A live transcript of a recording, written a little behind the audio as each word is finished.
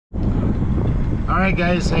Alright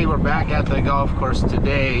guys, hey, we're back at the golf course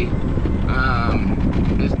today.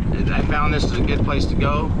 I found this is a good place to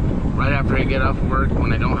go right after I get off work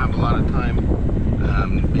when I don't have a lot of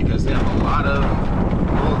time, because they have a lot of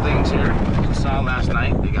cool things here. As you saw last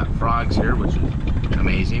night, they got frogs here, which is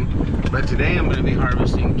amazing. But today I'm going to be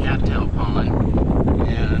harvesting cattail pollen,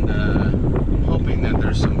 and I'm hoping that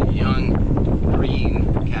there's some young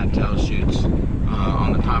green cattail shoots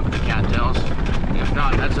on the top of the cattails. If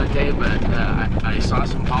not, that's okay, but I saw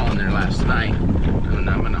some pollen there last night, and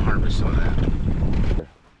I'm going to harvest some of that.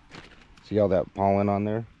 See all that pollen on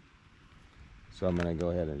there? So I'm going to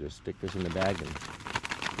go ahead and just stick this in the bag and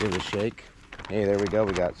give it a shake. Hey, there we go.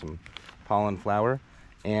 We got some pollen flower,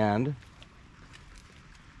 and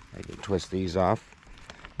I can twist these off.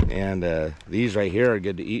 And these right here are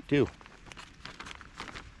good to eat too.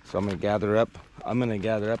 So I'm going to gather up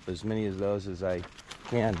as many of those as I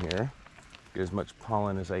can here. Get as much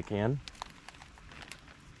pollen as I can.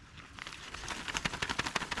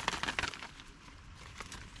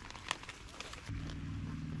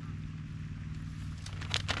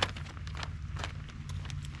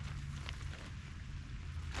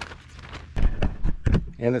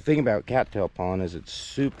 And the thing about cattail pollen is it's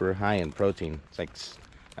super high in protein. It's like,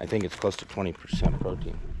 I think it's close to 20%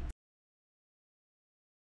 protein.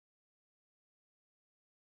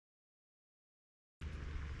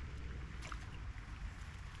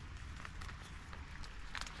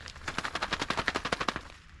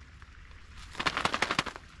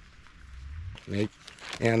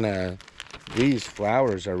 And these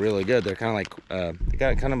flowers are really good. They're kind of like, they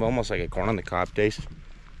got kind of almost like a corn on the cob taste.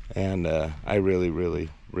 And I really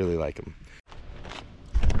like them.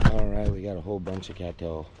 All right, we got a whole bunch of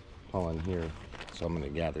cattail pollen here, so I'm going to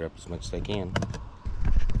gather up as much as I can.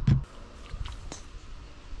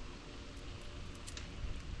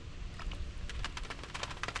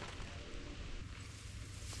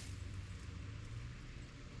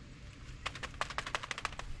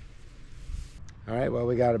 All right, well,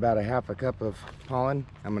 we got about a half a cup of pollen.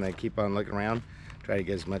 I'm going to keep on looking around, try to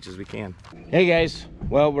get as much as we can. Hey guys,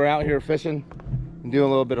 well, we're out here fishing. I'm doing a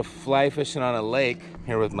little bit of fly fishing on a lake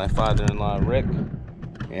here with my father-in-law Rick,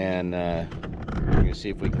 and we're gonna see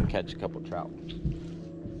if we can catch a couple trout.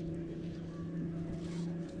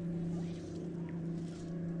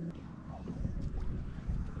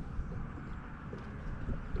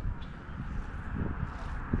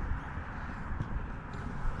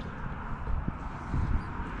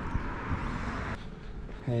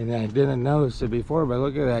 And I didn't notice it before, but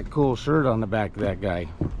look at that cool shirt on the back of that guy.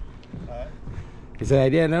 He said, I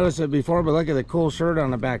didn't notice it before, but look at the cool shirt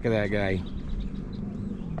on the back of that guy.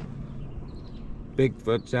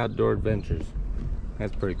 Bigfoot's Outdoor Adventures.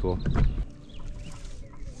 That's pretty cool.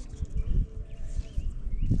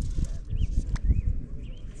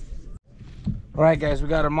 All right, guys, we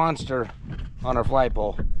got a monster on our fly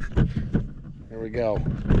pole. Here we go.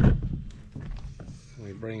 Let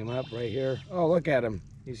me bring him up right here. Oh, look at him.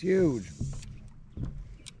 He's huge.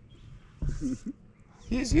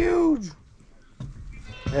 He's huge.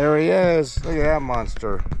 There he is. Look at that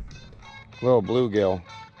monster. Little bluegill.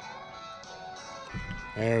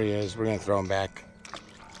 There he is. We're going to throw him back.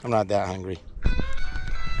 I'm not that hungry.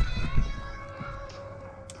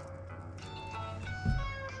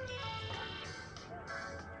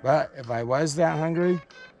 But if I was that hungry,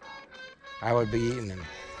 I would be eating him.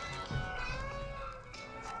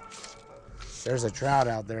 There's a trout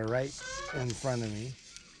out there right in front of me.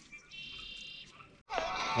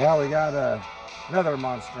 Well, we got another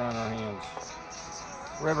monster on our hands.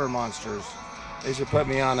 River monsters. They should put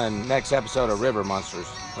me on a next episode of River Monsters.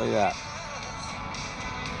 Look at that.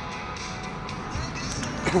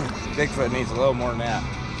 Bigfoot needs a little more than that.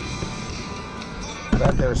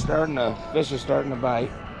 But they're starting to, fish is starting to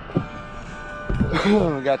bite.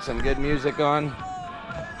 We got some good music on.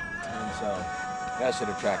 And so that should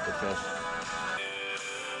attract the fish.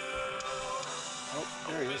 Oh,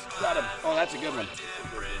 there he is. Got him. Oh, that's a good one.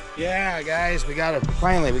 Yeah, guys, we got it.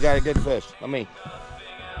 Finally, we got a good fish. Let me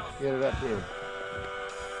get it up here.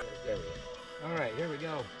 There we go. All right, here we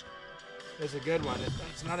go. It's a good one.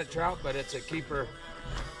 It's not a trout, but it's a keeper.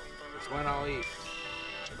 It's one I'll eat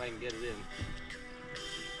if I can get it in.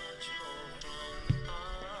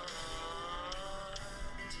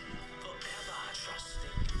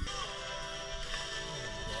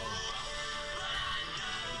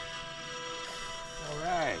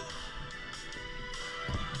 Alright.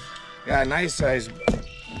 Got a nice size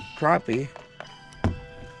crappie.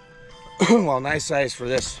 Well, nice size for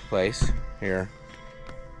this place here.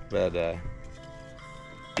 But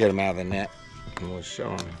get them out of the net and we'll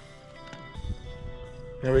show them.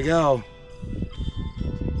 There we go.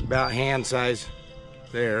 About hand size.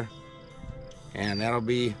 there. And that'll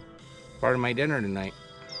be part of my dinner tonight.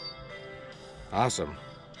 Awesome.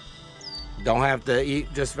 Don't have to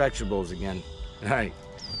eat just vegetables again. All right,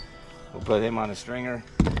 we'll put him on a stringer.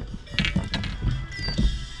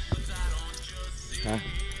 Huh?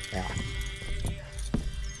 Yeah.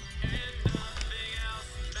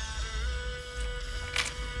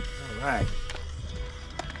 All right.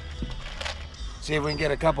 See if we can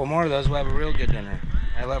get a couple more of those. We'll have a real good dinner.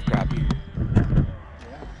 I love crappie.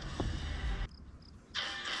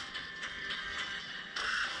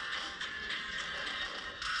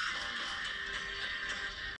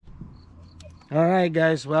 All right,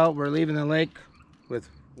 guys. Well, we're leaving the lake with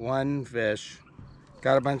one fish.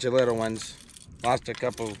 Got a bunch of little ones. Lost a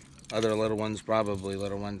couple other little ones, probably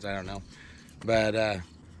little ones. I don't know. But,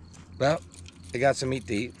 well, I got some meat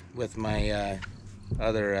to eat with my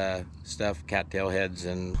other stuff, cattail heads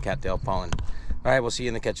and cattail pollen. All right, we'll see you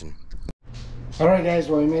in the kitchen. All right, guys.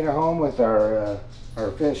 Well, we made it home with our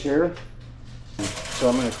fish here. So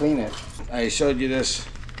I'm going to clean it. I showed you this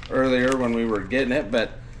earlier when we were getting it,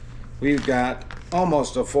 but we've got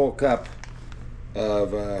almost a full cup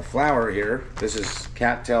of flour here. This is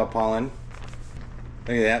cattail pollen.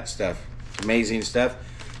 Look at that stuff. Amazing stuff.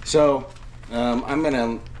 So I'm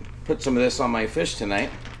gonna put some of this on my fish tonight,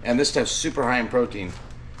 and this stuff's super high in protein.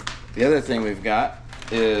 The other thing we've got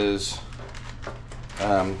is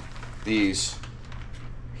these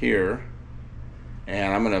here,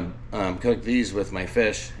 and I'm gonna cook these with my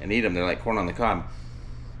fish and eat them. They're like corn on the cob.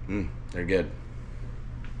 They're good.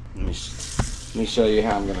 Let me show you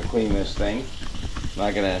how I'm gonna clean this thing.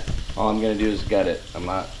 All I'm gonna do is gut it. I'm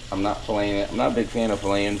not filleting it. I'm not a big fan of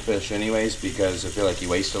filleting fish anyways, because I feel like you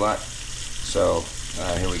waste a lot. So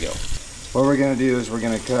here we go. What we're gonna do is we're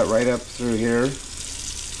gonna cut right up through here,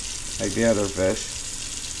 like the other fish.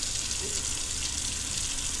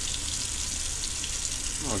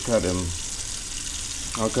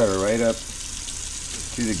 I'll cut her right up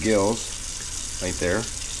to the gills, right there.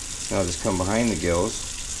 And I'll just come behind the gills,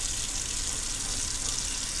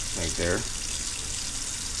 right there.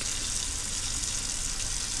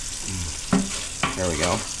 There we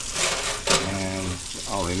go. And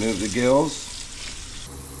I'll remove the gills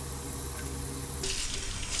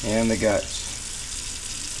and the guts.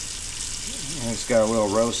 And it's got a little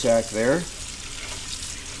roe sack there.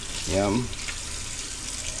 Yum.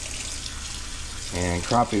 And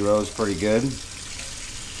crappie roe is pretty good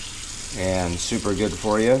and super good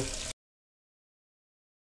for you.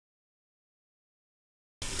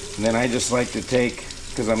 And then I just like to take,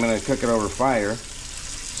 because I'm going to cook it over fire,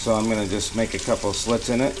 so I'm going to just make a couple slits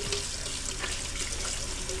in it.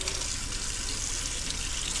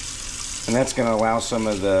 And that's going to allow some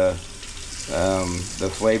of the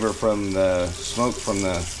flavor from the smoke from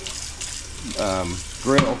the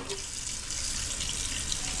grill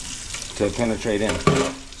to penetrate in.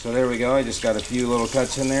 So there we go. I just got a few little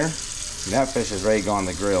cuts in there. And that fish is ready to go on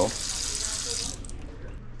the grill.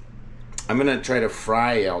 I'm going to try to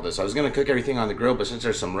fry all this. I was going to cook everything on the grill, but since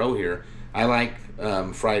there's some roe here, I like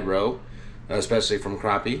fried roe, especially from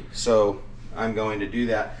crappie. So I'm going to do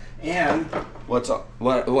that. And what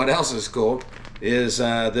else is cool is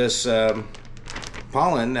this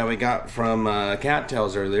pollen that we got from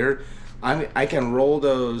cattails earlier. I can roll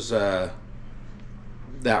those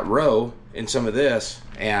that roe in some of this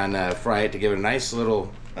and fry it to give it a nice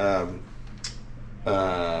little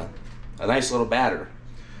batter.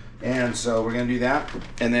 And so we're gonna do that.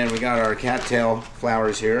 And then we got our cattail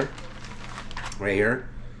flowers here, right here,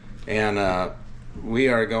 and we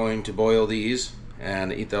are going to boil these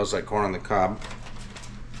and eat those like corn on the cob.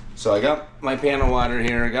 So I got my pan of water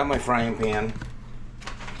here, I got my frying pan,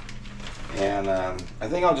 and I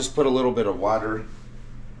think I'll just put a little bit of water.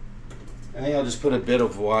 I think I'll just put a bit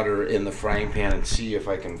of water in the frying pan and see if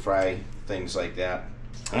I can fry things like that.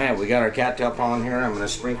 All right, we got our cattail pollen here. I'm gonna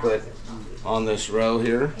sprinkle it on this roe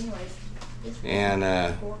here, and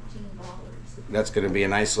that's going to be a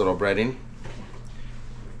nice little breading.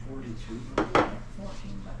 42.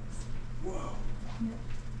 Whoa.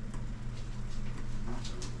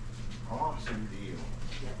 Awesome deal.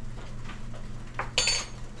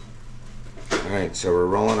 All right, so we're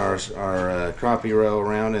rolling our crappie roe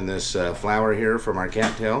around in this flour here from our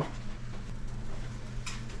cattail.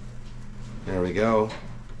 There we go.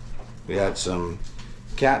 We got some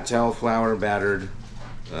cattail flour battered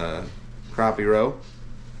crappie roe.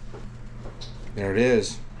 There it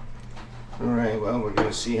is. All right, well, we're going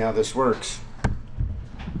to see how this works.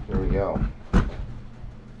 There we go.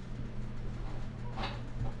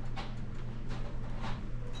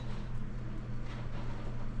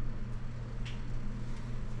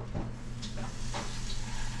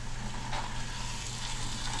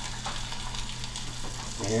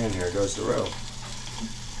 And here goes the roe.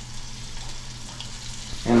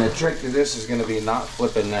 And the trick to this is going to be not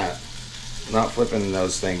flipping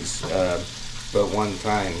those things but one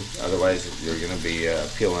time, otherwise you're going to be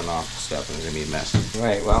peeling off stuff and it's going to be a mess. All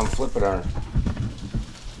right, well, I'm flipping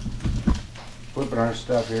our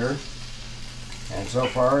stuff here, and so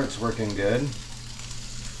far it's working good.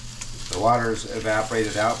 The water's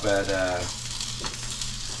evaporated out, but I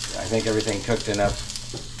think everything cooked enough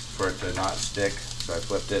for it to not stick, so I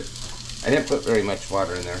flipped it. I didn't put very much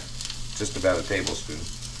water in there, just about a tablespoon.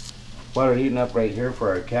 Water heating up right here for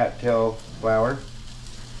our cattail flowers.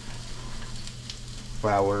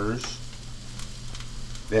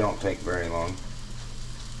 They don't take very long.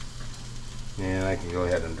 And I can go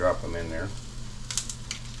ahead and drop them in there.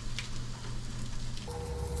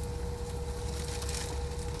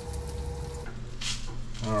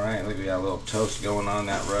 Alright, look, we got a little toast going on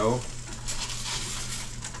that row.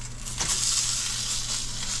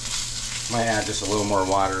 Might add just a little more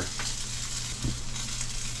water.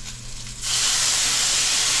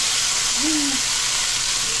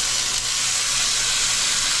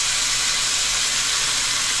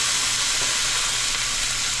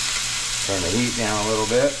 Turn the heat down a little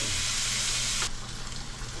bit.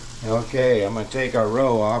 Okay, I'm going to take our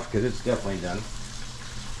roe off because it's definitely done.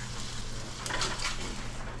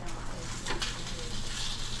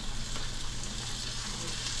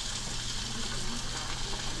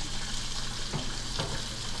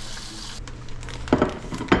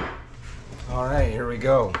 All right, here we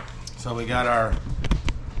go. So we got our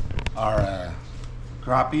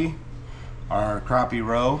crappie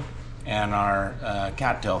roe, and our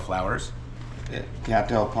cattail flowers.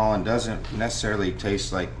 Cattail pollen doesn't necessarily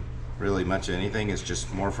taste like really much of anything. It's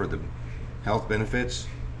just more for the health benefits.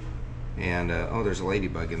 And oh, there's a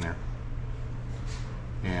ladybug in there.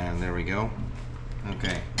 And there we go.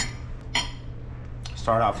 Okay.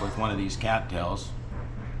 Start off with one of these cattails.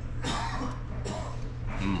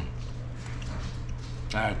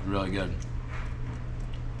 That's really good.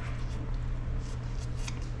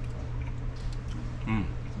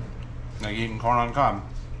 Like eating corn on the cob.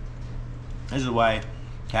 This is why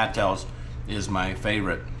cattails is my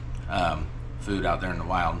favorite food out there in the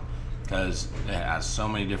wild, because it has so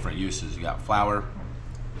many different uses. You got flour,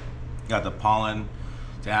 you got the pollen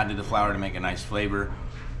to add to the flour to make a nice flavor.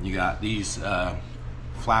 You got these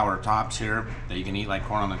flower tops here that you can eat like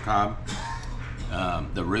corn on the cob.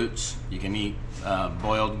 The roots you can eat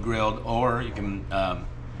boiled, grilled, or you can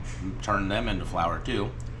turn them into flour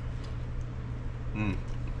too.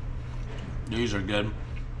 These are good.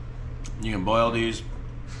 You can boil these.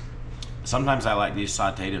 Sometimes I like these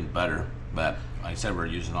sauteed in butter, but like I said, we're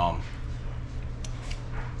using all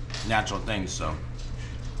natural things, so.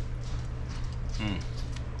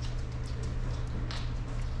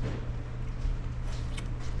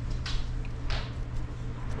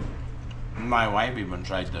 My wife even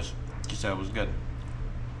tried this. She said it was good.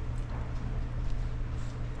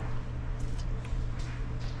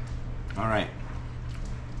 All right.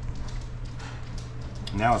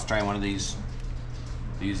 Now let's try one of these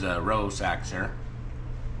roe sacks here.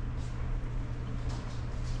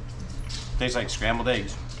 Tastes like scrambled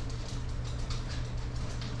eggs.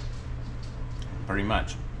 Pretty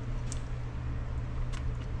much.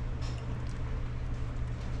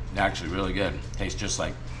 Actually really good. Tastes just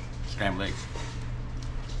like scrambled eggs.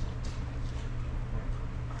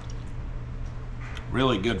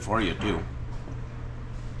 Really good for you too.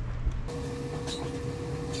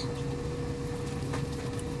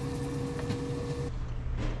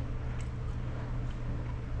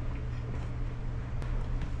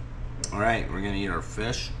 All right, we're gonna eat our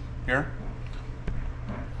fish here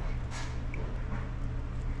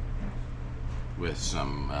with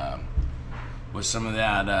some of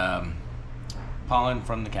that pollen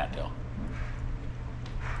from the cattail.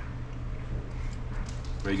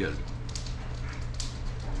 Very good.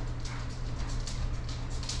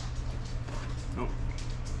 Oh,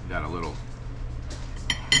 got a little,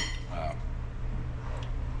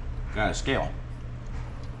 got a scale.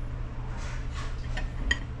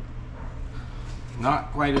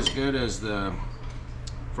 Not quite as good as the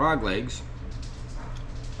frog legs,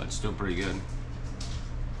 but still pretty good.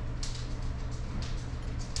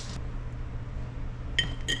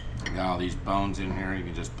 Got all these bones in here. You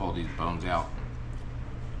can just pull these bones out.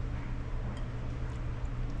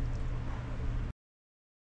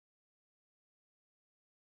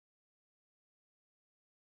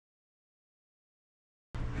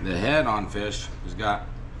 The head on fish has got,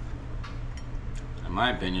 in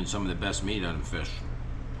my opinion, some of the best meat on fish.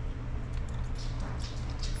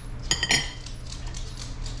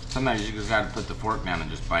 Sometimes you just gotta put the fork down and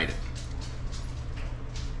just bite it.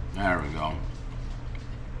 There we go.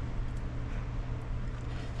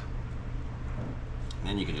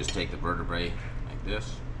 Then you can just take the vertebrae like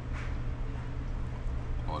this,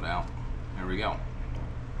 pull it out. There we go.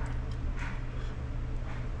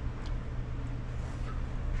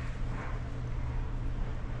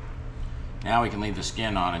 Now we can leave the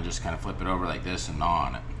skin on and just kind of flip it over like this and gnaw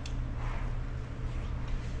on it.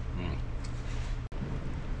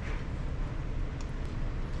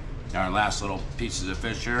 Our last little pieces of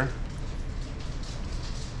fish here.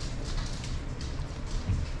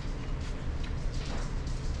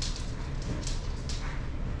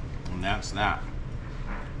 And that's that.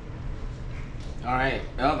 All right,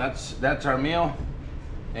 well, that's our meal,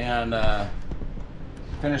 and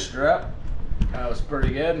finished her up. That was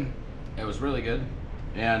pretty good. It was really good,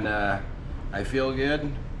 and I feel good.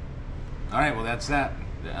 All right, well, that's that.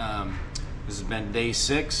 This has been day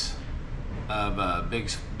 6 of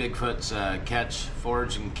Bigfoot's catch,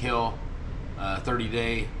 forage, and kill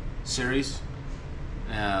 30-day series,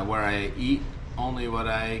 where I eat only what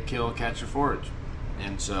I kill, catch, or forage.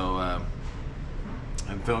 And so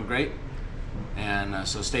I'm feeling great. And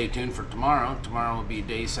so stay tuned for tomorrow. Tomorrow will be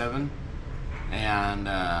day 7. And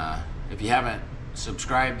if you haven't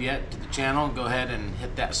subscribed yet to the channel, go ahead and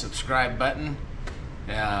hit that subscribe button.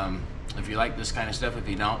 If you like this kind of stuff. If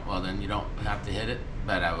you don't, well, then you don't have to hit it,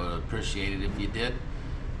 but I would appreciate it if you did.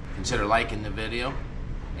 Consider liking the video,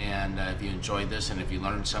 and if you enjoyed this and if you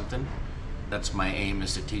learned something. That's my aim,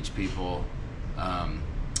 is to teach people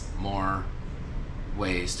more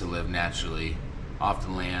ways to live naturally off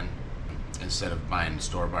the land instead of buying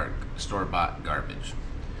store-bought garbage.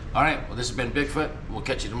 All right, well, this has been Bigfoot. We'll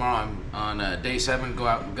catch you tomorrow on day 7. Go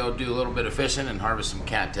out and go do a little bit of fishing and harvest some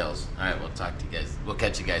cattails. All right, we'll talk to you guys. We'll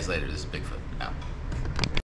catch you guys later. This is Bigfoot out.